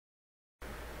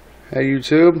Hey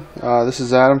YouTube, this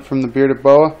is Adam from the Bearded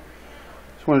Boa.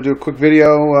 Just want to do a quick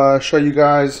video, show you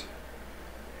guys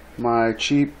my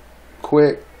cheap,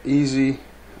 quick, easy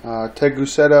Tegu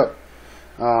setup.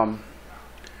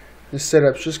 This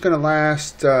setup's just gonna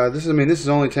last. This is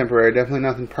only temporary. Definitely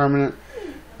nothing permanent.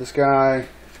 This guy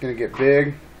is gonna get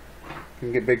big.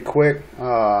 Gonna get big quick.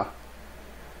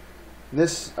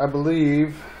 This, I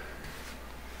believe.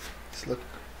 Let's look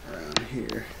around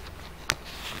here.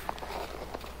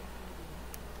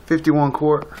 51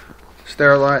 quart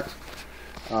Sterilite.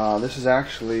 This is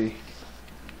actually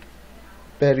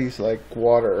Betty's like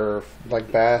water or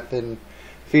like bath and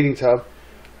feeding tub.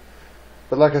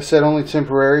 But like I said, only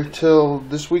temporary till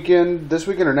this weekend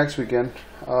or next weekend.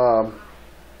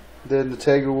 Then the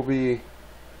Tegu will be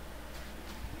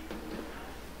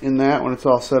in that when it's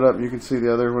all set up. You can see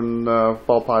the other one,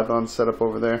 ball python, set up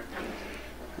over there.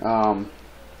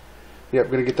 Yep,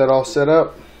 gonna get that all set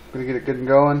up. Gonna get it good and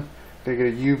going. Gonna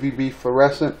get a UVB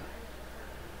fluorescent.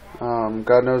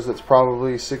 God knows that's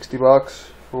probably $60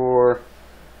 for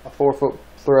a 4-foot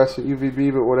fluorescent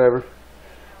UVB, but whatever.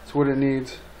 It's what it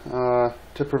needs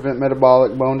to prevent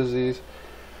metabolic bone disease.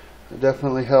 It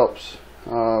definitely helps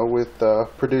with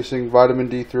producing vitamin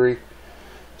D3.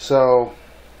 So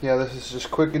yeah, this is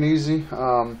just quick and easy.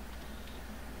 The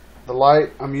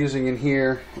light I'm using in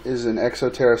here is an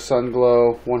Exoterra Sun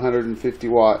Glow 150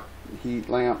 watt heat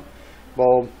lamp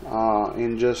bulb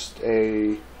in just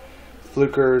a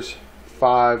Fluker's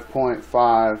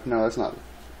 5.5. No, that's not.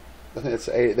 I think it's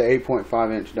the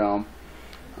 8.5 inch dome.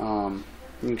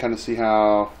 You can kind of see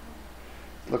how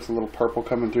it looks a little purple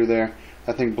coming through there.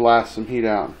 That thing blasts some heat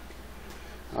out.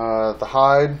 The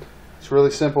hide, it's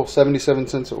really simple. 77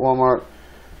 cents at Walmart.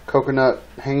 Coconut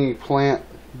hanging plant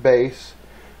base.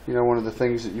 You know, one of the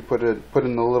things that you put in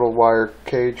the little wire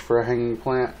cage for a hanging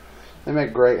plant. They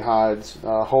make great hides.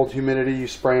 Hold humidity. You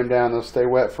spray them down, they'll stay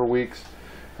wet for weeks.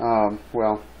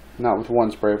 Well, not with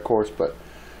one spray, of course, but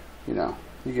you know,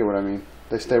 you get what I mean.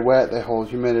 They stay wet, they hold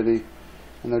humidity,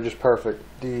 and they're just perfect.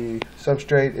 The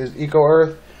substrate is Eco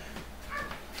Earth.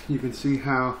 You can see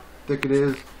how thick it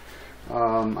is.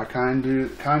 I kind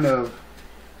of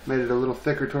made it a little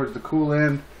thicker towards the cool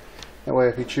end. That way,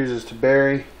 if he chooses to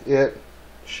bury it,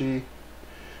 she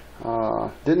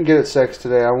didn't get it sexed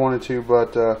today. I wanted to,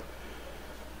 but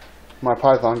my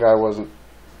python guy wasn't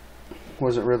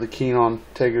really keen on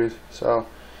Tegus, so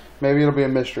maybe it'll be a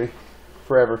mystery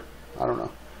forever. I don't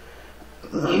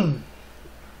know.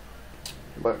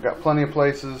 But got plenty of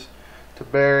places to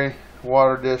bury.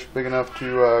 Water dish big enough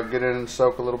to get in and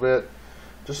soak a little bit.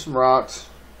 Just some rocks.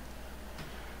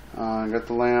 Got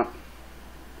the lamp.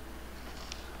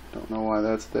 Don't know why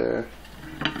that's there.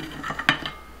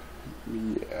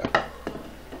 Yeah.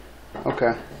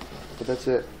 Okay, but that's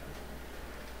it.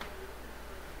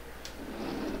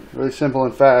 Really simple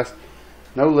and fast.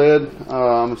 No lid.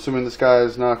 I'm assuming this guy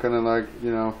is not gonna, like, you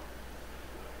know,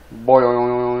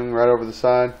 boing right over the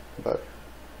side, but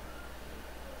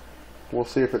we'll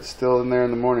see if it's still in there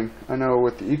in the morning. I know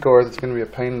with the Eco Earth it's gonna be a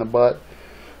pain in the butt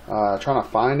trying to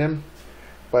find him,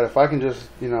 but if I can just,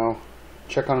 you know,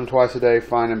 check on him twice a day,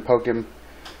 find him, poke him,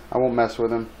 I won't mess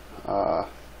with him. Gonna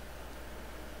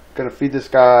feed this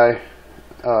guy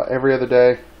every other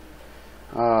day.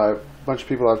 A bunch of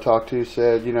people I've talked to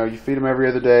said, you know, you feed them every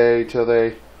other day till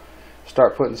they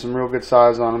start putting some real good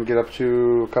size on them, get up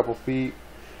to a couple feet.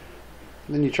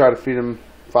 Then you try to feed them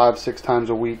 5-6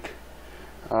 times a week.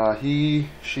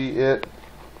 It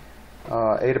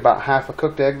ate about half a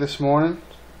cooked egg this morning.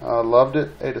 Loved it.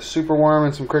 Ate a super worm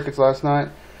and some crickets last night.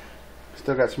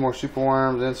 Still got some more super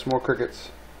worms and some more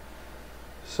crickets.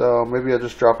 So maybe I'll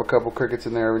just drop a couple crickets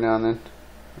in there every now and then,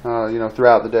 you know,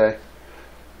 throughout the day.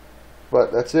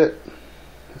 But that's it.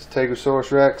 It's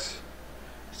Tegusaurus Rex.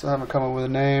 Still haven't come up with a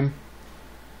name.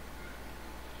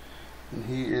 And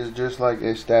he is just like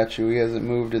a statue. He hasn't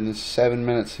moved in the 7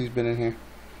 minutes he's been in here.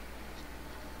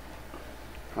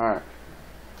 Alright.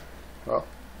 Well,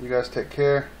 you guys take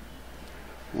care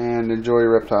and enjoy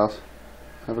your reptiles.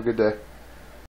 Have a good day.